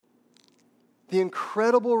The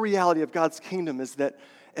incredible reality of God's kingdom is that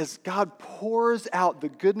as God pours out the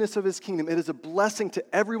goodness of his kingdom, it is a blessing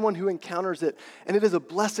to everyone who encounters it, and it is a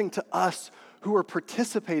blessing to us who are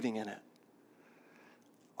participating in it.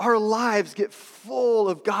 Our lives get full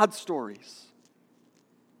of God stories.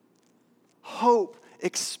 Hope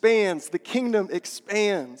expands, the kingdom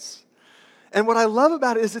expands. And what I love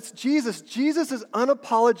about it is it's Jesus. Jesus is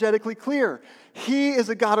unapologetically clear. He is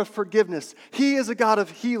a God of forgiveness. He is a God of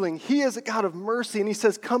healing. He is a God of mercy. And he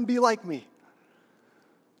says, come be like me.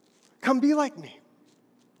 Come be like me.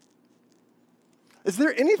 Is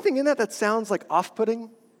there anything in that sounds like off-putting?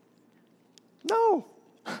 No.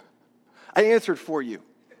 I answered for you,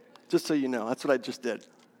 just so you know. That's what I just did.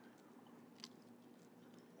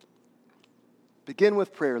 Begin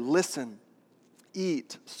with prayer. Listen,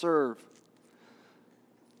 eat, serve,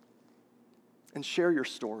 and share your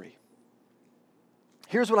story.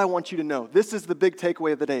 Here's what I want you to know. This is the big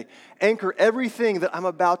takeaway of the day. Anchor everything that I'm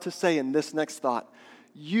about to say in this next thought.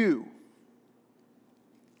 You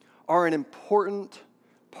are an important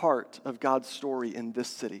part of God's story in this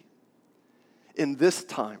city, in this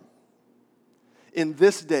time, in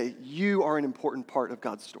this day. You are an important part of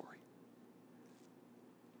God's story.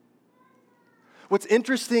 What's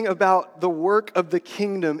interesting about the work of the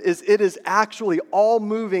kingdom is it is actually all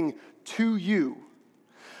moving to you.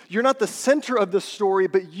 You're not the center of the story,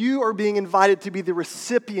 but you are being invited to be the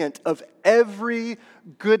recipient of every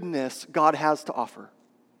goodness God has to offer.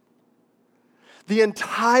 The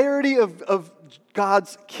entirety of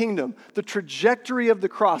God's kingdom, the trajectory of the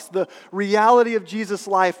cross, the reality of Jesus'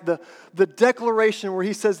 life, the declaration where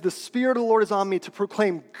he says, the Spirit of the Lord is on me to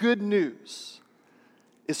proclaim good news,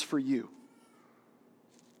 is for you.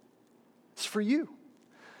 It's for you.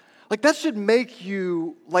 Like that should make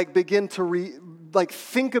you begin to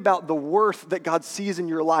think about the worth that God sees in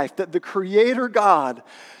your life, that the Creator God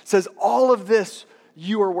says, all of this,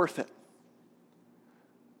 you are worth it.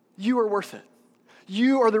 You are worth it.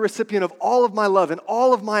 You are the recipient of all of my love and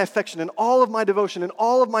all of my affection and all of my devotion and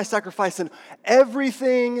all of my sacrifice and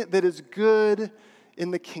everything that is good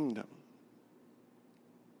in the kingdom.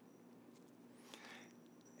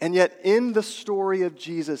 And yet in the story of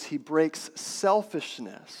Jesus, he breaks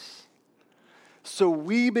selfishness. So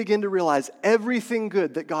we begin to realize everything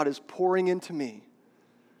good that God is pouring into me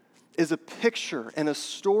is a picture and a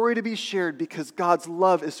story to be shared because God's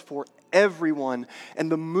love is for everyone.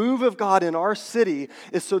 And the move of God in our city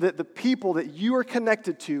is so that the people that you are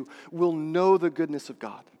connected to will know the goodness of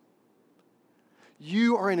God.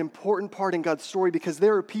 You are an important part in God's story because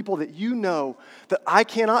there are people that you know that I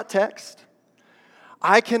cannot text,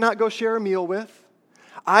 I cannot go share a meal with,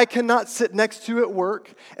 I cannot sit next to at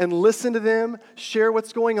work and listen to them, share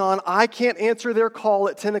what's going on. I can't answer their call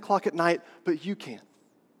at 10 o'clock at night, but you can.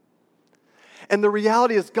 And the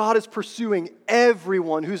reality is God is pursuing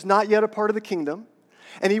everyone who's not yet a part of the kingdom,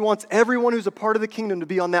 and he wants everyone who's a part of the kingdom to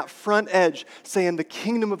be on that front edge saying, the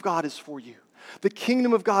kingdom of God is for you. The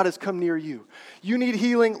kingdom of God has come near you. You need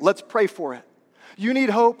healing, let's pray for it. You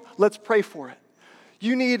need hope, let's pray for it.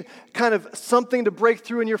 You need kind of something to break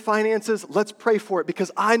through in your finances, let's pray for it because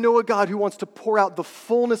I know a God who wants to pour out the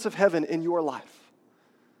fullness of heaven in your life.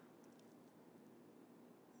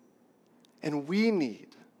 And we need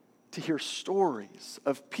to hear stories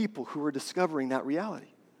of people who are discovering that reality.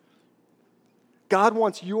 God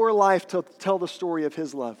wants your life to tell the story of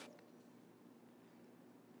his love.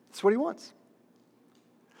 That's what he wants.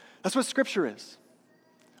 That's what Scripture is.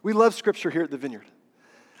 We love Scripture here at the Vineyard.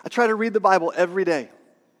 I try to read the Bible every day.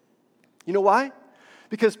 You know why?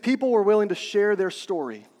 Because people were willing to share their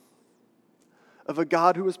story of a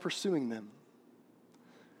God who is pursuing them,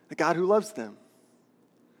 a God who loves them.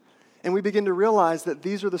 And we begin to realize that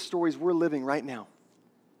these are the stories we're living right now.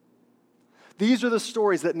 These are the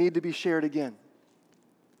stories that need to be shared again.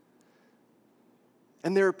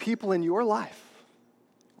 And there are people in your life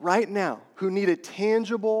right now who need a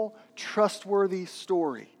tangible, trustworthy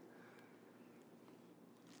story.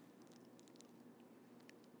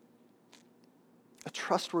 A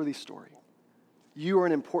trustworthy story. You are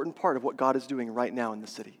an important part of what God is doing right now in the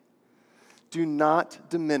city. Do not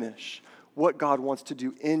diminish what God wants to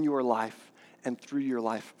do in your life and through your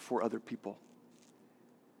life for other people.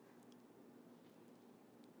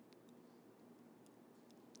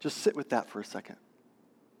 Just sit with that for a second.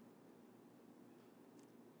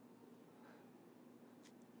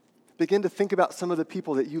 Begin to think about some of the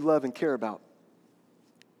people that you love and care about.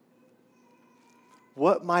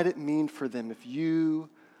 What might it mean for them if you,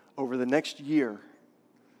 over the next year,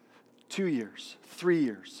 2 years, 3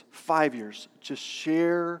 years, 5 years, just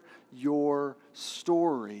share your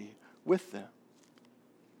story with them?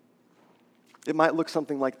 It might look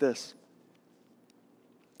something like this.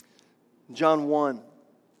 John 1,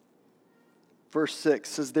 verse 6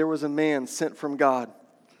 says, there was a man sent from God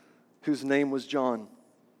whose name was John.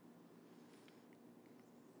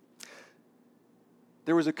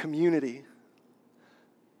 There was a community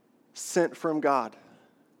sent from God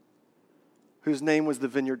whose name was the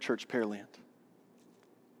Vineyard Church Pearland.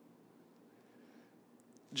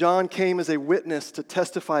 John came as a witness to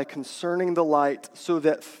testify concerning the light so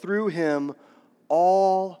that through him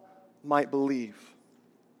all might believe.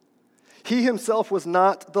 He himself was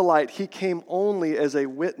not the light. He came only as a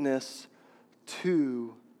witness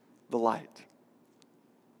to the light.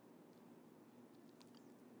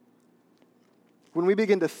 When we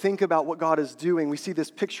begin to think about what God is doing, we see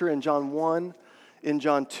this picture in John 1, in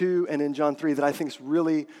John 2, and in John 3 that I think is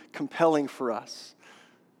really compelling for us.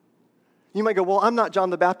 You might go, well, I'm not John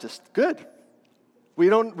the Baptist. Good. We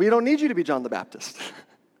don't need you to be John the Baptist.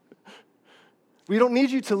 We don't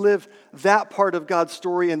need you to live that part of God's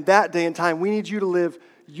story in that day and time. We need you to live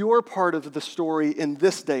your part of the story in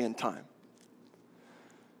this day and time.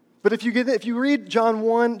 But if you read John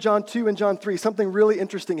 1, John 2, and John 3, something really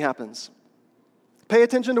interesting happens. Pay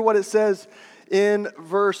attention to what it says in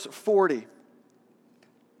verse 40.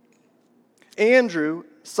 Andrew,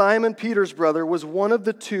 Simon Peter's brother, was one of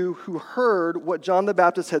the two who heard what John the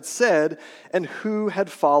Baptist had said and who had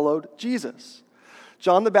followed Jesus.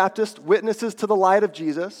 John the Baptist witnesses to the light of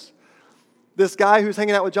Jesus. This guy who's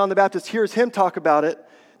hanging out with John the Baptist hears him talk about it.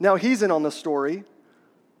 Now he's in on the story.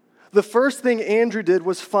 The first thing Andrew did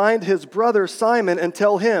was find his brother Simon and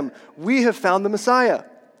tell him, we have found the Messiah,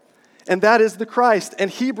 and that is the Christ. And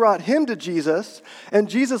he brought him to Jesus, and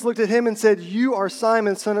Jesus looked at him and said, you are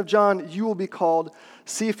Simon, son of John. You will be called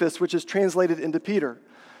Cephas, which is translated into Peter.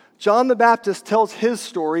 John the Baptist tells his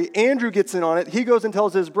story. Andrew gets in on it. He goes and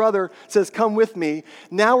tells his brother, says, come with me.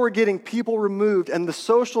 Now we're getting people removed, and the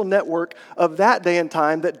social network of that day and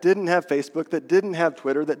time that didn't have Facebook, that didn't have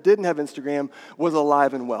Twitter, that didn't have Instagram, was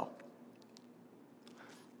alive and well.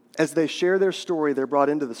 As they share their story, they're brought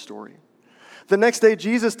into the story. The next day,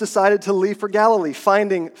 Jesus decided to leave for Galilee.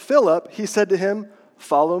 Finding Philip, he said to him,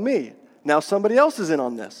 follow me. Now somebody else is in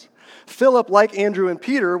on this. Philip, like Andrew and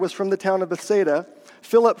Peter, was from the town of Bethsaida.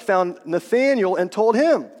 Philip found Nathanael and told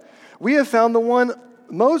him, we have found the one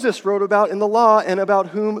Moses wrote about in the law and about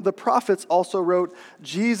whom the prophets also wrote,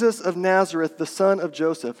 Jesus of Nazareth, the son of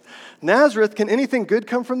Joseph. Nazareth, can anything good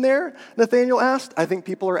come from there? Nathanael asked. I think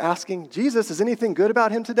people are asking, Jesus, is anything good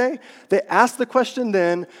about him today? They asked the question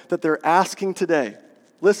then that they're asking today.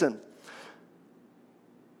 Listen,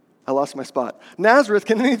 I lost my spot. Nazareth,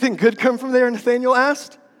 can anything good come from there? Nathanael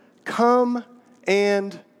asked. Come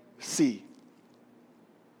and see.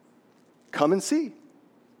 Come and see.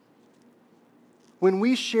 When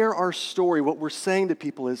we share our story, what we're saying to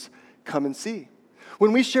people is, come and see.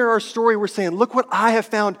 When we share our story, we're saying, look what I have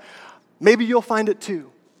found. Maybe you'll find it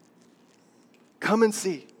too. Come and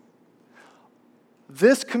see.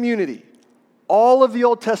 This community, all of the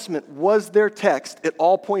Old Testament was their text. It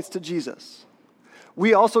all points to Jesus.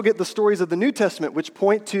 We also get the stories of the New Testament, which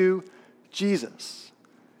point to Jesus.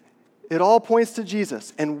 It all points to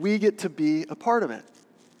Jesus, and we get to be a part of it.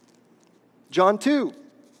 John 2.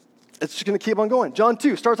 It's just going to keep on going. John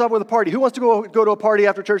 2 starts off with a party. Who wants to go to a party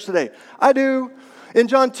after church today? I do. In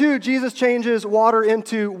John 2, Jesus changes water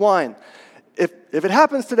into wine. If it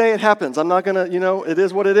happens today, it happens. I'm not going to, it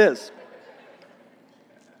is what it is.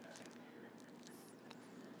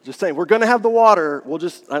 Just saying, we're going to have the water.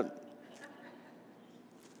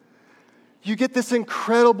 You get this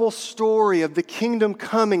incredible story of the kingdom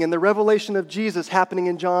coming and the revelation of Jesus happening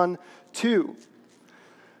in John 2.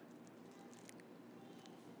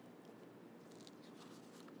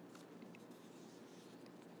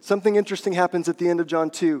 Something interesting happens at the end of John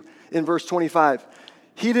 2 in verse 25.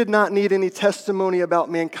 He did not need any testimony about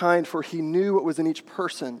mankind, for he knew what was in each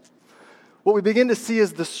person. What we begin to see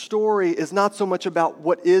is the story is not so much about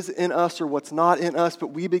what is in us or what's not in us, but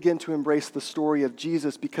we begin to embrace the story of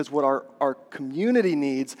Jesus, because what our community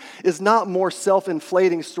needs is not more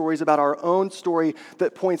self-inflating stories about our own story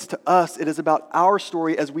that points to us. It is about our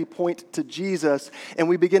story as we point to Jesus, and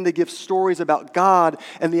we begin to give stories about God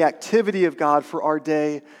and the activity of God for our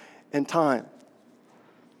day and time.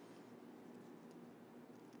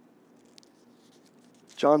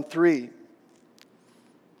 John 3.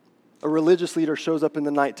 A religious leader shows up in the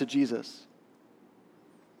night to Jesus,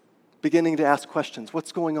 beginning to ask questions.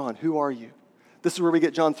 What's going on? Who are you? This is where we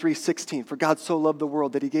get John 3:16. For God so loved the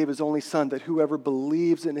world that he gave his only son, that whoever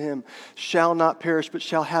believes in him shall not perish, but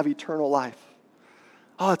shall have eternal life.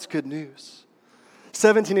 Oh, it's good news.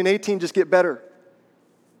 17 and 18 just get better.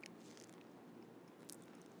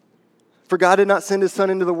 For God did not send his Son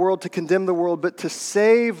into the world to condemn the world, but to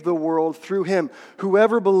save the world through him.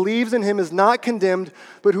 Whoever believes in him is not condemned,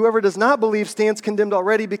 but whoever does not believe stands condemned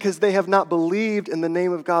already because they have not believed in the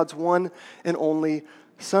name of God's one and only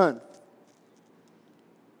Son.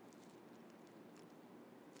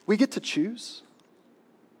 We get to choose.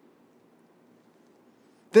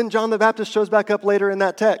 Then John the Baptist shows back up later in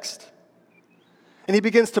that text. And he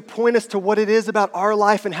begins to point us to what it is about our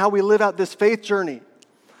life and how we live out this faith journey.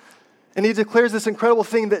 And he declares this incredible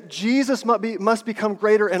thing that Jesus must become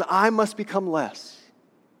greater and I must become less.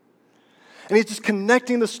 And he's just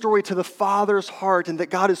connecting the story to the Father's heart and that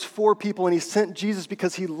God is for people and he sent Jesus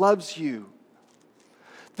because he loves you.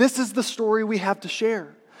 This is the story we have to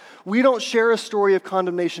share. We don't share a story of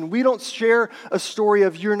condemnation. We don't share a story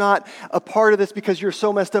of you're not a part of this because you're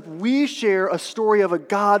so messed up. We share a story of a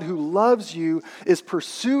God who loves you, is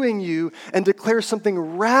pursuing you, and declares something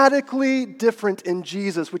radically different in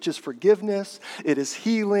Jesus, which is forgiveness, it is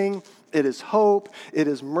healing, it is hope, it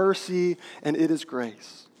is mercy, and it is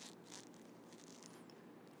grace.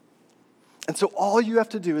 And so all you have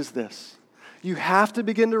to do is this. You have to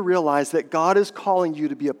begin to realize that God is calling you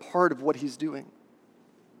to be a part of what he's doing.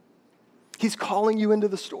 He's calling you into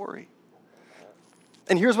the story.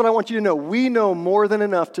 And here's what I want you to know. We know more than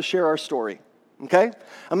enough to share our story, okay?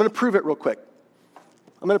 I'm going to prove it real quick.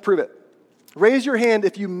 I'm going to prove it. Raise your hand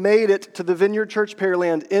if you made it to the Vineyard Church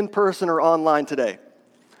Pearland in person or online today.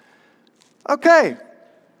 Okay.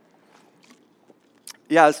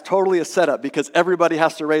 Yeah, it's totally a setup because everybody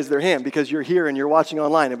has to raise their hand because you're here and you're watching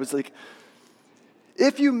online. It was like,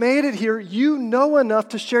 if you made it here, you know enough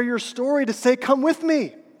to share your story to say, come with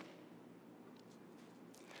me.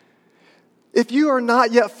 If you are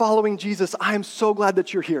not yet following Jesus, I am so glad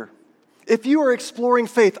that you're here. If you are exploring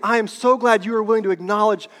faith, I am so glad you are willing to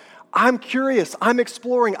acknowledge, I'm curious, I'm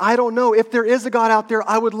exploring, I don't know. If there is a God out there,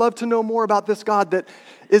 I would love to know more about this God that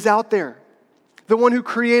is out there. The one who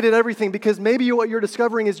created everything, because maybe what you're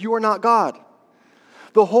discovering is you are not God.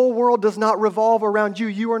 The whole world does not revolve around you.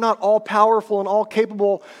 You are not all powerful and all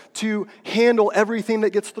capable to handle everything that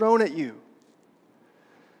gets thrown at you.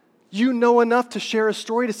 You know enough to share a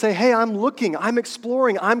story to say, hey, I'm looking, I'm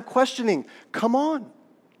exploring, I'm questioning. Come on.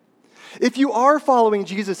 If you are following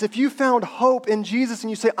Jesus, if you found hope in Jesus and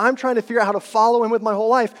you say, I'm trying to figure out how to follow him with my whole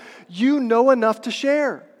life, you know enough to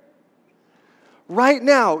share. Right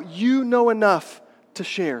now, you know enough to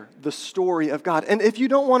share the story of God. And if you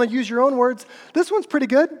don't want to use your own words, this one's pretty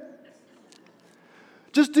good.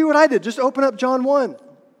 Just do what I did. Just open up John 1.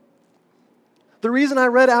 The reason I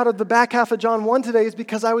read out of the back half of John 1 today is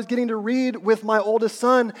because I was getting to read with my oldest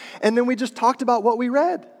son, and then we just talked about what we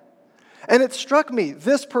read. And it struck me,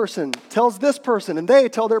 this person tells this person, and they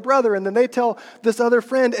tell their brother, and then they tell this other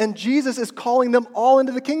friend, and Jesus is calling them all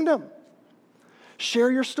into the kingdom. Share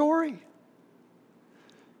your story.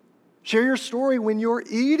 Share your story when you're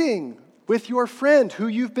eating with your friend who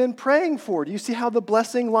you've been praying for. Do you see how the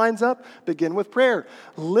blessing lines up? Begin with prayer.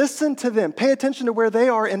 Listen to them. Pay attention to where they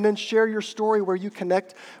are and then share your story where you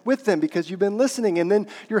connect with them because you've been listening, and then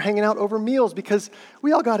you're hanging out over meals because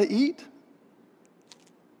we all got to eat.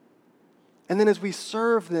 And then as we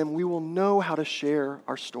serve them, we will know how to share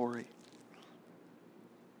our story.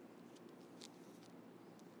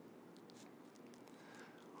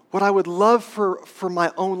 What I would love for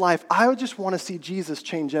my own life, I would just want to see Jesus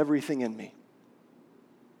change everything in me.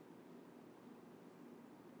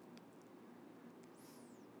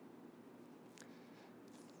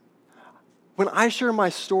 When I share my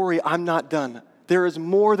story, I'm not done. There is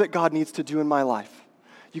more that God needs to do in my life.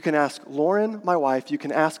 You can ask Lauren, my wife, you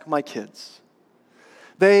can ask my kids.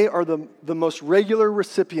 They are the most regular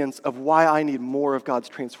recipients of why I need more of God's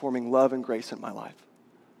transforming love and grace in my life.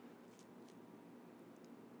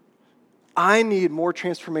 I need more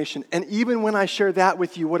transformation. And even when I share that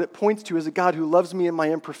with you, what it points to is a God who loves me in my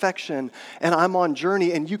imperfection, and I'm on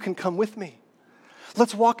journey, and you can come with me.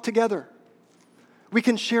 Let's walk together. We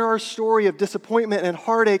can share our story of disappointment and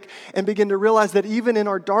heartache and begin to realize that even in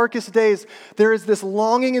our darkest days, there is this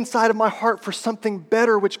longing inside of my heart for something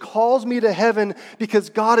better, which calls me to heaven because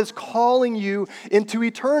God is calling you into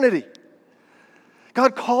eternity.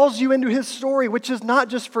 God calls you into his story, which is not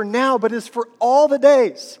just for now, but is for all the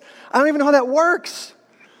days. I don't even know how that works.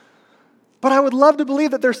 But I would love to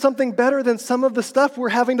believe that there's something better than some of the stuff we're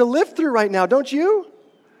having to live through right now, don't you?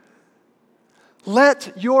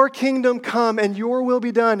 Let your kingdom come and your will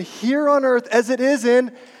be done here on earth as it is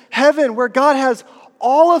in heaven, where God has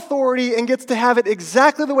all authority and gets to have it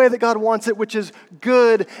exactly the way that God wants it, which is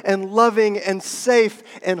good and loving and safe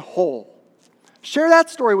and whole. Share that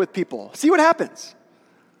story with people. See what happens.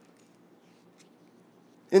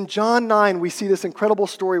 In John 9, we see this incredible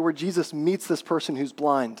story where Jesus meets this person who's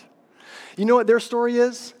blind. You know what their story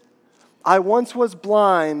is? I once was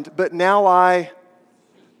blind, but now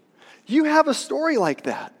You have a story like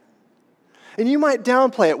that. And you might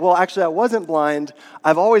downplay it. Well, actually, I wasn't blind.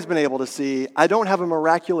 I've always been able to see. I don't have a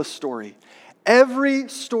miraculous story. Every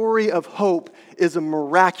story of hope is a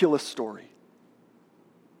miraculous story.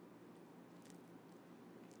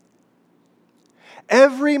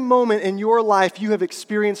 Every moment in your life you have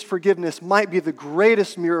experienced forgiveness might be the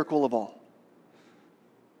greatest miracle of all.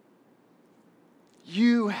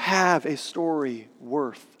 You have a story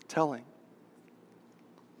worth telling.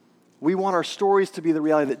 We want our stories to be the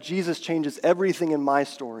reality that Jesus changes everything in my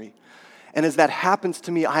story. And as that happens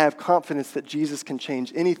to me, I have confidence that Jesus can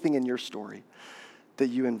change anything in your story that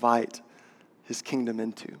you invite his kingdom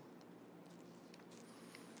into.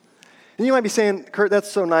 And you might be saying, Kurt,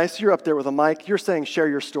 that's so nice. You're up there with a mic. You're saying share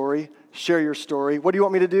your story. Share your story. What do you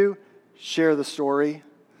want me to do? Share the story.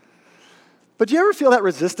 But do you ever feel that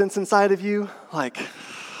resistance inside of you? Like,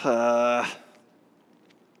 I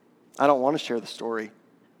don't want to share the story.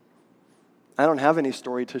 I don't have any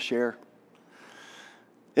story to share.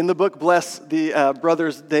 In the book Bless, the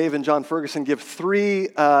brothers Dave and John Ferguson give 3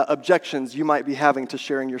 objections you might be having to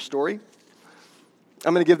sharing your story.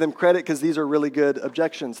 I'm going to give them credit because these are really good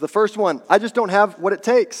objections. The first one, I just don't have what it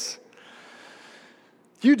takes.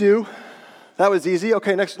 You do. That was easy.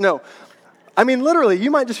 Okay, next. No. I mean, literally, you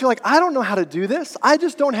might just feel like, I don't know how to do this. I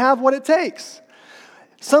just don't have what it takes.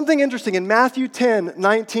 Something interesting in Matthew 10,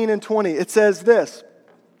 19 and 20, it says this,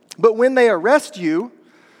 but when they arrest you,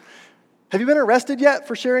 have you been arrested yet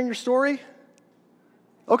for sharing your story?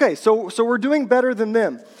 Okay, so we're doing better than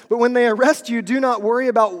them. But when they arrest you, do not worry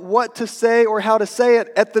about what to say or how to say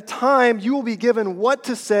it. At the time, you will be given what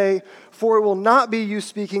to say, for it will not be you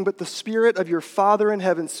speaking, but the Spirit of your Father in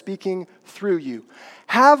heaven speaking through you.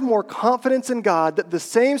 Have more confidence in God that the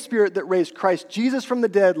same Spirit that raised Christ Jesus from the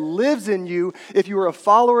dead lives in you if you are a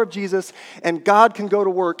follower of Jesus, and God can go to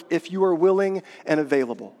work if you are willing and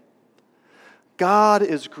available. God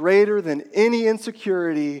is greater than any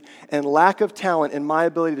insecurity and lack of talent in my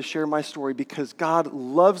ability to share my story because God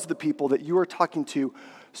loves the people that you are talking to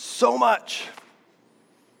so much.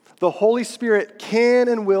 The Holy Spirit can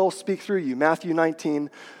and will speak through you. Matthew 10,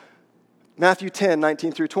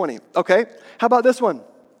 19 through 20. Okay, how about this one?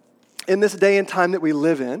 In this day and time that we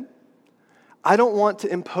live in, I don't want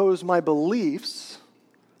to impose my beliefs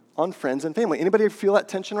on friends and family. Anybody feel that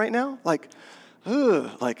tension right now?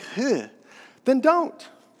 Then don't.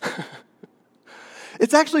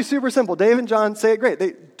 It's actually super simple. Dave and John say it great.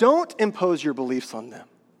 They don't impose your beliefs on them.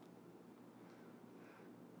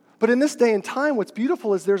 But in this day and time, what's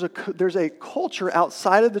beautiful is there's a culture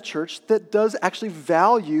outside of the church that does actually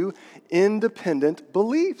value independent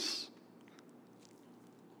beliefs.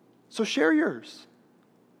 So share yours.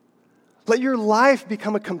 Let your life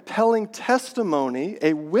become a compelling testimony,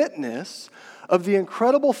 a witness of the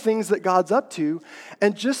incredible things that God's up to,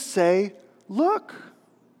 and just say, look,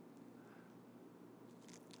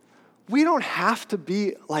 we don't have to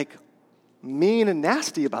be like mean and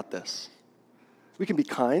nasty about this. We can be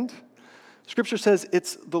kind. Scripture says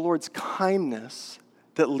it's the Lord's kindness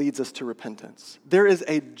that leads us to repentance. There is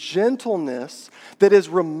a gentleness that is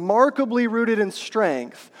remarkably rooted in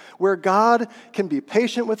strength where God can be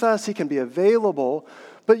patient with us, he can be available,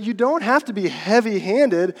 but you don't have to be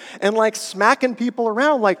heavy-handed and like smacking people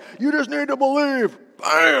around like, you just need to believe,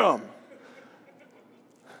 bam!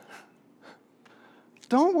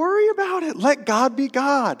 Don't worry about it. Let God be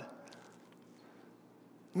God.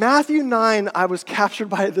 Matthew 9, I was captured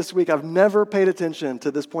by it this week. I've never paid attention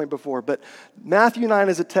to this point before, but Matthew 9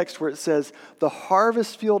 is a text where it says, the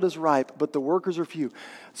harvest field is ripe, but the workers are few.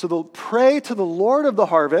 So they'll pray to the Lord of the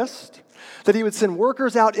harvest that he would send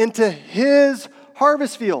workers out into his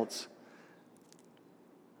harvest fields.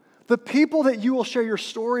 The people that you will share your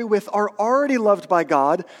story with are already loved by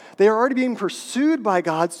God. They are already being pursued by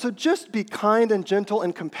God. So just be kind and gentle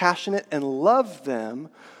and compassionate and love them,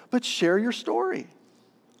 but share your story.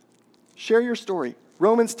 Share your story.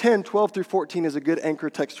 Romans 10, 12 through 14 is a good anchor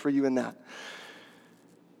text for you in that.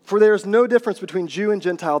 For there is no difference between Jew and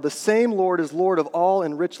Gentile. The same Lord is Lord of all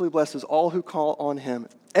and richly blesses all who call on him.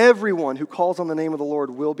 Everyone who calls on the name of the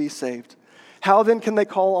Lord will be saved. How then can they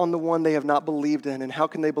call on the one they have not believed in? And how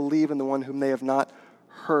can they believe in the one whom they have not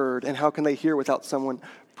heard? And how can they hear without someone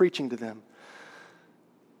preaching to them?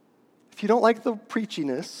 If you don't like the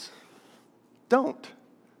preachiness, don't.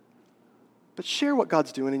 But share what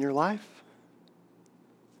God's doing in your life.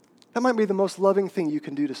 That might be the most loving thing you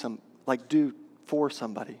can do to do for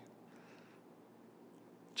somebody.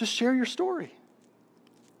 Just share your story.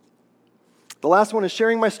 The last one is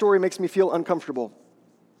sharing my story makes me feel uncomfortable.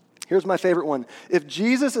 Here's my favorite one. If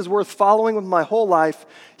Jesus is worth following with my whole life,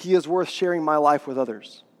 he is worth sharing my life with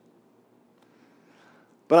others.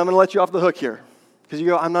 But I'm going to let you off the hook here. Because you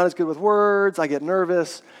go, I'm not as good with words, I get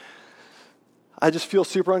nervous, I just feel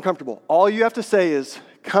super uncomfortable. All you have to say is,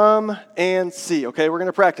 come and see. Okay, we're going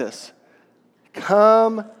to practice.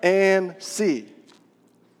 Come and see.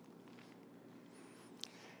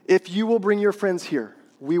 If you will bring your friends here,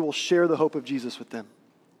 we will share the hope of Jesus with them.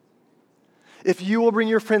 If you will bring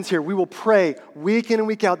your friends here, we will pray week in and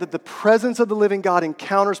week out that the presence of the living God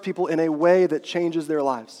encounters people in a way that changes their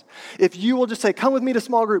lives. If you will just say, come with me to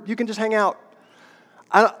small group, you can just hang out.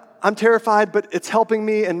 I'm terrified, but it's helping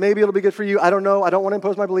me, and maybe it'll be good for you. I don't know. I don't want to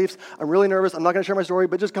impose my beliefs. I'm really nervous. I'm not going to share my story,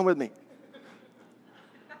 but just come with me.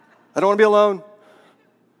 I don't want to be alone.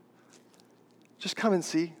 Just come and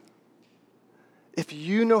see. If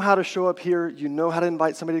you know how to show up here, you know how to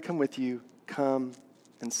invite somebody to come with you, come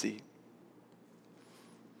and see.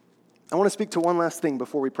 I want to speak to one last thing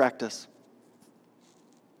before we practice.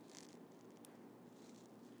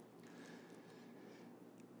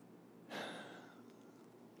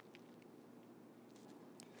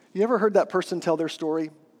 You ever heard that person tell their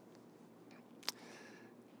story?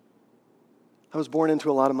 I was born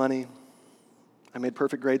into a lot of money. I made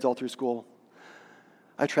perfect grades all through school.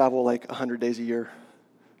 I travel like 100 days a year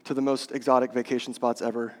to the most exotic vacation spots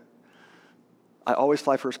ever. I always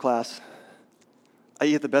fly first class. I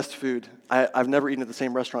eat the best food. I've never eaten at the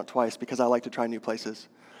same restaurant twice because I like to try new places.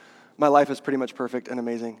 My life is pretty much perfect and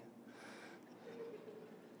amazing.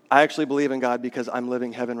 I actually believe in God because I'm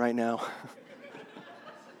living heaven right now.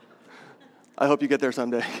 I hope you get there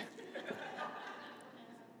someday.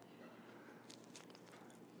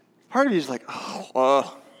 Part of you is like,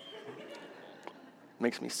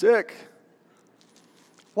 makes me sick.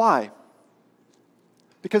 Why?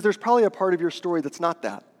 Because there's probably a part of your story that's not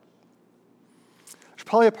that. There's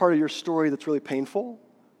probably a part of your story that's really painful,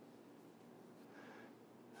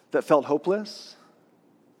 that felt hopeless.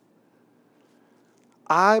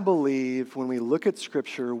 I believe when we look at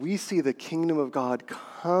Scripture, we see the kingdom of God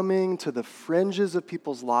coming to the fringes of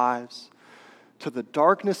people's lives, to the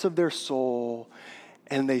darkness of their soul,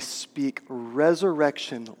 and they speak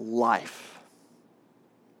resurrection life.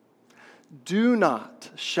 Do not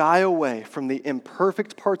shy away from the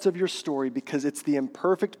imperfect parts of your story because it's the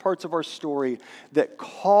imperfect parts of our story that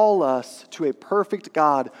call us to a perfect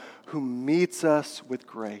God who meets us with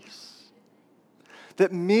grace,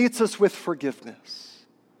 that meets us with forgiveness.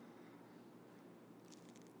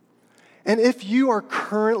 And if you are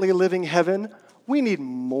currently living heaven, we need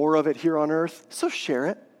more of it here on earth, so share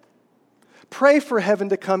it. Pray for heaven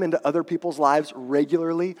to come into other people's lives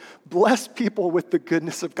regularly. Bless people with the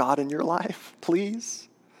goodness of God in your life, please.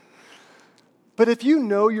 But if you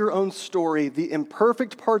know your own story, the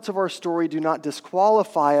imperfect parts of our story do not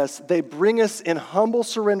disqualify us. They bring us in humble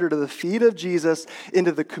surrender to the feet of Jesus,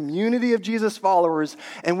 into the community of Jesus followers,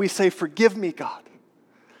 and we say, forgive me, God.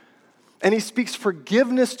 And he speaks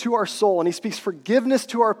forgiveness to our soul, and he speaks forgiveness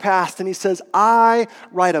to our past, and he says, I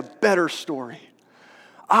write a better story.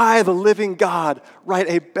 I, the living God, write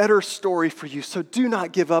a better story for you. So do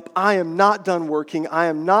not give up. I am not done working. I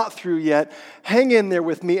am not through yet. Hang in there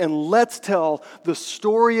with me and let's tell the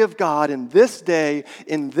story of God in this day,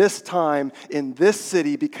 in this time, in this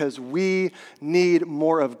city, because we need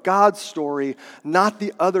more of God's story, not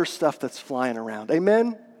the other stuff that's flying around.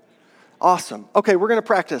 Amen? Awesome. Okay, we're going to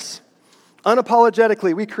practice.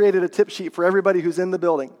 Unapologetically, we created a tip sheet for everybody who's in the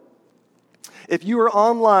building. If you are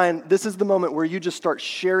online, this is the moment where you just start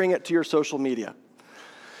sharing it to your social media.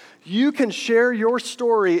 You can share your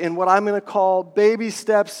story in what I'm going to call baby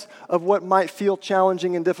steps of what might feel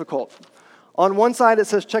challenging and difficult. On one side, it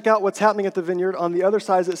says, check out what's happening at the Vineyard. On the other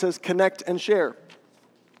side, it says, connect and share.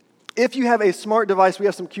 If you have a smart device, we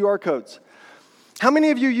have some QR codes. How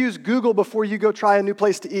many of you use Google before you go try a new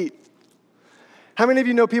place to eat? How many of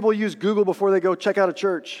you know people use Google before they go check out a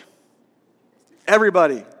church?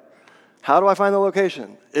 Everybody. How do I find the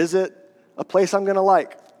location? Is it a place I'm going to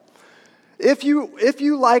like? If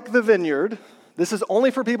you like the Vineyard, this is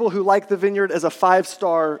only for people who like the Vineyard as a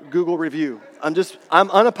 5-star Google review. I'm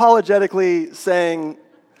unapologetically saying,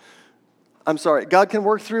 I'm sorry, God can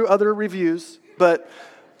work through other reviews, but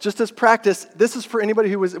just as practice, this is for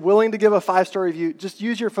anybody who is willing to give a 5-star review. Just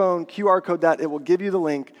use your phone, QR code that, it will give you the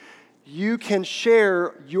link. You can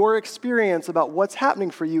share your experience about what's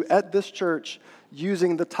happening for you at this church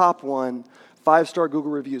using the top one, 5-star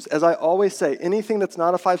Google reviews. As I always say, anything that's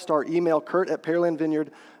not a 5-star, email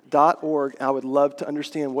Kurt@pearlandvineyard.org. I would love to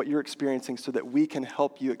understand what you're experiencing so that we can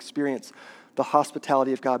help you experience the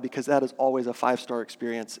hospitality of God, because that is always a 5-star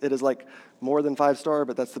experience. It is like more than 5-star,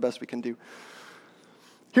 but that's the best we can do.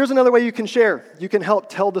 Here's another way you can share. You can help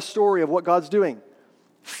tell the story of what God's doing.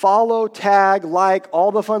 Follow, tag, like,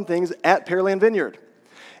 all the fun things at Pearland Vineyard.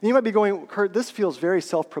 And you might be going, Kurt, this feels very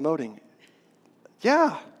self-promoting.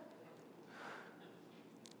 Yeah.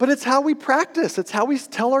 But it's how we practice. It's how we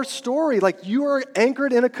tell our story. Like, you are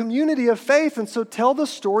anchored in a community of faith, and so tell the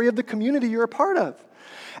story of the community you're a part of.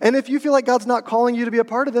 And if you feel like God's not calling you to be a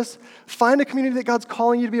part of this, find a community that God's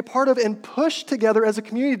calling you to be a part of and push together as a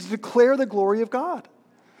community to declare the glory of God.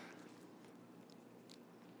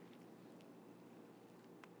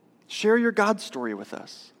 Share your God story with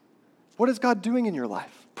us. What is God doing in your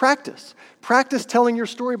life? Practice. Practice telling your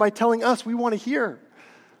story by telling us. We want to hear.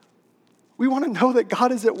 We want to know that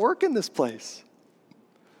God is at work in this place.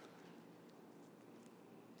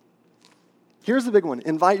 Here's the big one.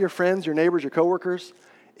 Invite your friends, your neighbors, your coworkers,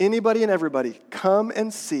 anybody and everybody. Come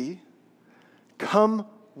and see. Come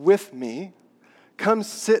with me. Come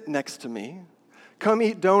sit next to me. Come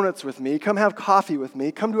eat donuts with me. Come have coffee with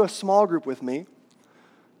me. Come to a small group with me.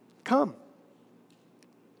 Come.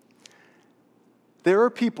 There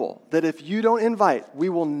are people that if you don't invite, we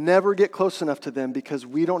will never get close enough to them because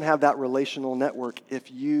we don't have that relational network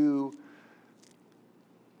if you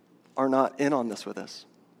are not in on this with us.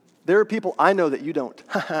 There are people I know that you don't.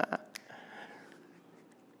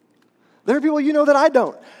 There are people you know that I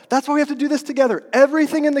don't. That's why we have to do this together.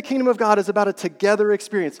 Everything in the kingdom of God is about a together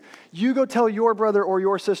experience. You go tell your brother or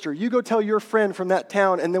your sister. You go tell your friend from that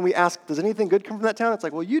town, and then we ask, does anything good come from that town? It's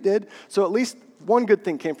like, well, you did, so at least one good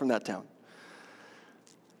thing came from that town.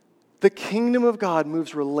 The kingdom of God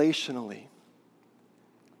moves relationally.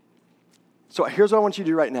 So here's what I want you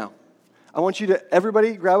to do right now. I want you to,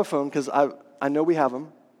 everybody grab a phone, because I know we have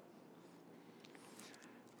them.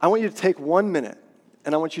 I want you to take 1 minute,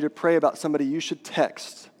 and I want you to pray about somebody you should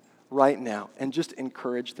text right now and just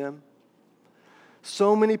encourage them.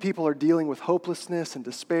 So many people are dealing with hopelessness and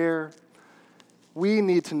despair. We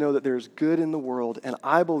need to know that there's good in the world, and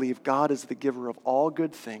I believe God is the giver of all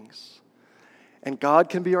good things. And God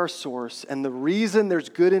can be our source, and the reason there's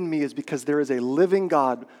good in me is because there is a living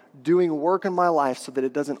God doing work in my life so that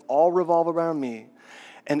it doesn't all revolve around me.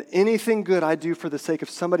 And anything good I do for the sake of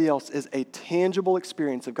somebody else is a tangible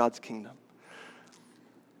experience of God's kingdom.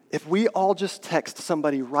 If we all just text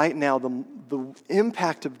somebody right now, the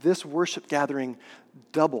impact of this worship gathering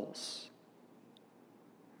doubles.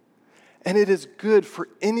 And it is good for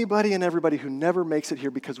anybody and everybody who never makes it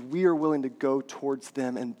here because we are willing to go towards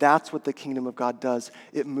them, and that's what the kingdom of God does.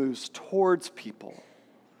 It moves towards people.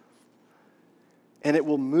 And it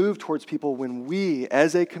will move towards people when we,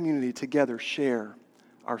 as a community, together share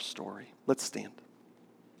our story. Let's stand.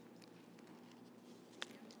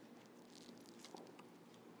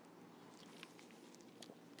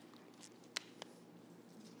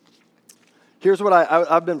 Here's what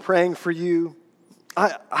I've been praying for you.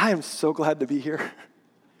 I am so glad to be here.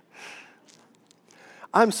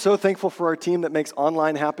 I'm so thankful for our team that makes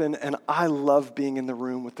online happen, and I love being in the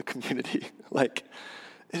room with the community. Like,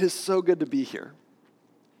 it is so good to be here.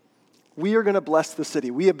 We are going to bless the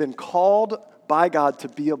city. We have been called by God to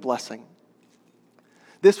be a blessing.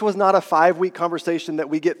 This was not a 5-week conversation that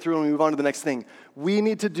we get through and we move on to the next thing. We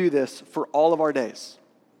need to do this for all of our days.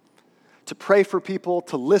 To pray for people,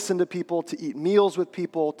 to listen to people, to eat meals with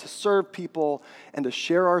people, to serve people, and to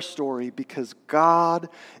share our story because God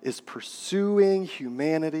is pursuing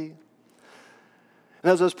humanity.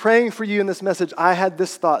 And as I was praying for you in this message, I had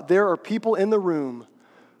this thought. There are people in the room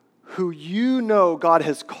who you know God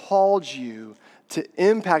has called you to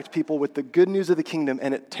impact people with the good news of the kingdom,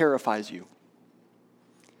 and it terrifies you.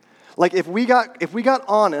 Like if we got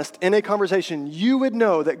honest in a conversation, you would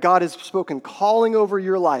know that God has spoken calling over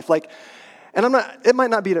your life. It might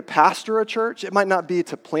not be to pastor a church, it might not be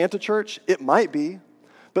to plant a church, it might be,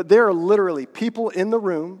 but there are literally people in the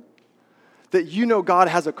room that you know God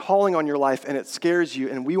has a calling on your life and it scares you,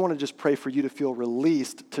 and we want to just pray for you to feel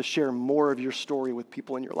released to share more of your story with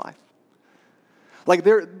people in your life.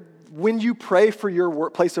 When you pray for your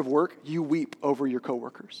place of work, you weep over your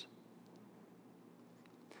coworkers.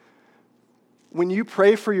 When you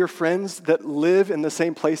pray for your friends that live in the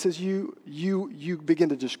same place as you begin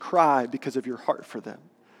to just cry because of your heart for them.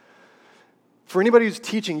 For anybody who's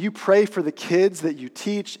teaching, you pray for the kids that you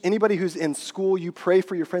teach. Anybody who's in school, you pray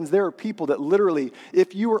for your friends. There are people that literally,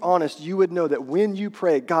 if you were honest, you would know that when you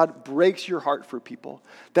pray, God breaks your heart for people.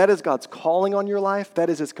 That is God's calling on your life. That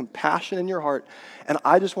is His compassion in your heart. And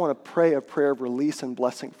I just want to pray a prayer of release and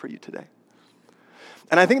blessing for you today.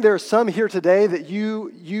 And I think there are some here today that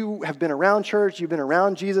you have been around church, you've been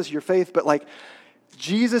around Jesus, your faith, but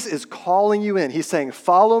Jesus is calling you in. He's saying,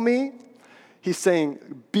 follow me. He's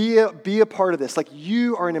saying, be a part of this. Like,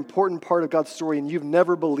 you are an important part of God's story, and you've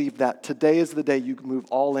never believed that. Today is the day you can move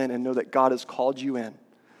all in and know that God has called you in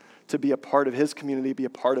to be a part of his community, be a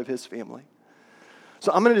part of his family.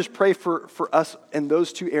 So I'm going to just pray for us in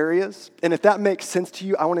those two areas. And if that makes sense to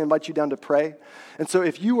you, I want to invite you down to pray. And so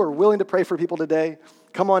if you are willing to pray for people today,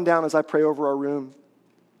 come on down as I pray over our room.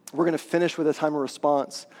 We're going to finish with a time of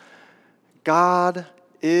response. God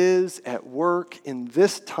is at work in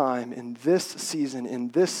this time, in this season, in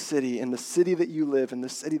this city, in the city that you live, in the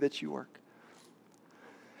city that you work.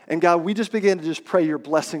 And God, we just begin to just pray your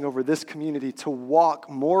blessing over this community to walk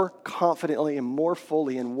more confidently and more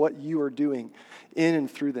fully in what you are doing in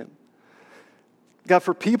and through them. God,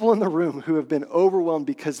 for people in the room who have been overwhelmed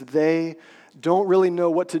because they don't really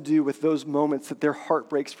know what to do with those moments that their heart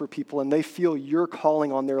breaks for people and they feel your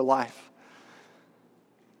calling on their life,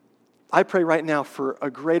 I pray right now for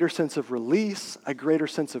a greater sense of release, a greater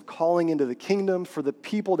sense of calling into the kingdom for the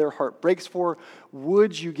people their heart breaks for.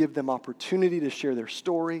 Would you give them opportunity to share their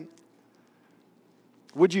story?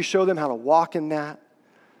 Would you show them how to walk in that?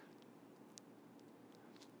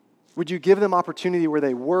 Would you give them opportunity where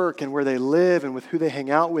they work and where they live and with who they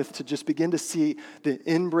hang out with to just begin to see the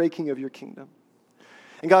inbreaking of your kingdom?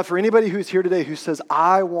 And God, for anybody who's here today who says,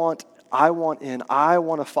 I want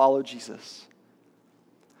to follow Jesus.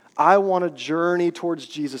 I want to journey towards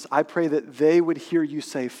Jesus. I pray that they would hear you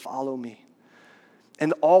say, follow me.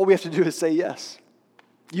 And all we have to do is say yes.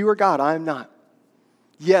 You are God, I am not.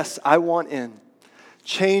 Yes, I want in.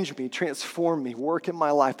 Change me, transform me, work in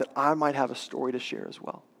my life that I might have a story to share as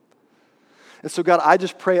well. And so, God, I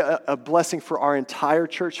just pray a blessing for our entire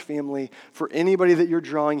church family, for anybody that you're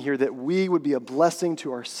drawing here, that we would be a blessing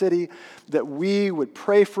to our city, that we would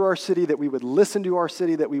pray for our city, that we would listen to our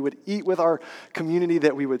city, that we would eat with our community,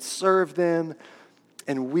 that we would serve them,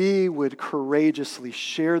 and we would courageously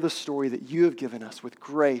share the story that you have given us with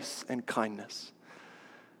grace and kindness.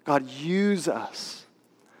 God, use us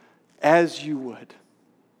as you would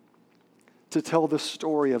to tell the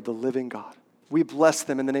story of the living God. We bless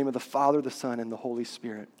them in the name of the Father, the Son, and the Holy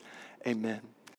Spirit. Amen.